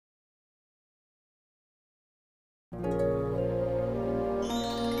I'm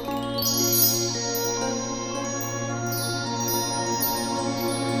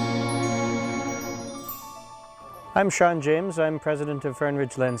Sean James. I'm president of Fern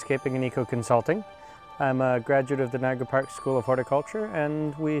Landscaping and Eco Consulting. I'm a graduate of the Niagara Park School of Horticulture,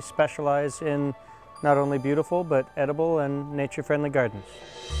 and we specialize in not only beautiful but edible and nature-friendly gardens.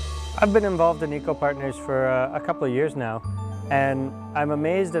 I've been involved in ecopartners for a couple of years now, and I'm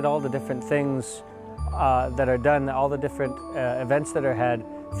amazed at all the different things that are done, all the different events that are had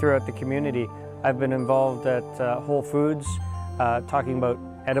throughout the community. I've been involved at Whole Foods, talking about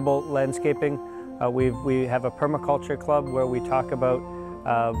edible landscaping. We have a permaculture club where we talk about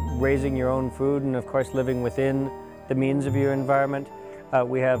raising your own food and of course living within the means of your environment.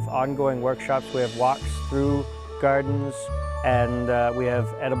 We have ongoing workshops, we have walks through gardens, and we have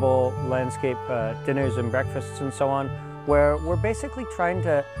edible landscape dinners and breakfasts and so on, where we're basically trying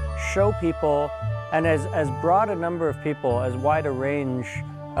to show people, and as broad a number of people, as wide a range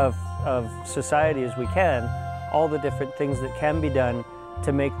of society as we can, all the different things that can be done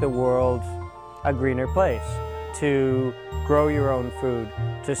to make the world a greener place, to grow your own food,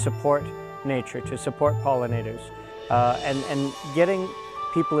 to support nature, to support pollinators, and getting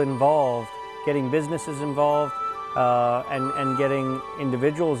people involved, getting businesses involved, and getting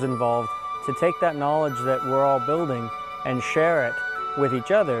individuals involved to take that knowledge that we're all building and share it with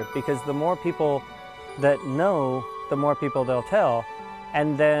each other, because the more people that know, the more people they'll tell,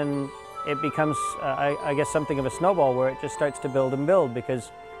 and then it becomes, I guess, something of a snowball where it just starts to build and build,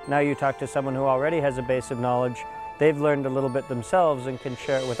 because now you talk to someone who already has a base of knowledge, they've learned a little bit themselves and can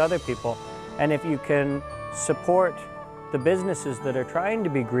share it with other people. And if you can support the businesses that are trying to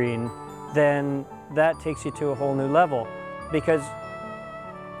be green, then that takes you to a whole new level. Because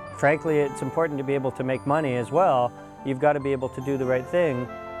frankly, it's important to be able to make money as well. You've got to be able to do the right thing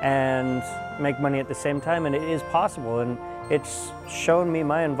and make money at the same time, and it is possible. And it's shown me,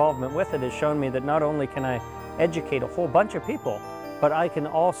 my involvement with it has shown me that not only can I educate a whole bunch of people, but I can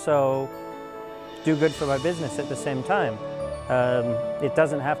also do good for my business at the same time. It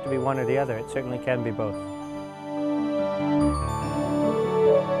doesn't have to be one or the other. It certainly can be both.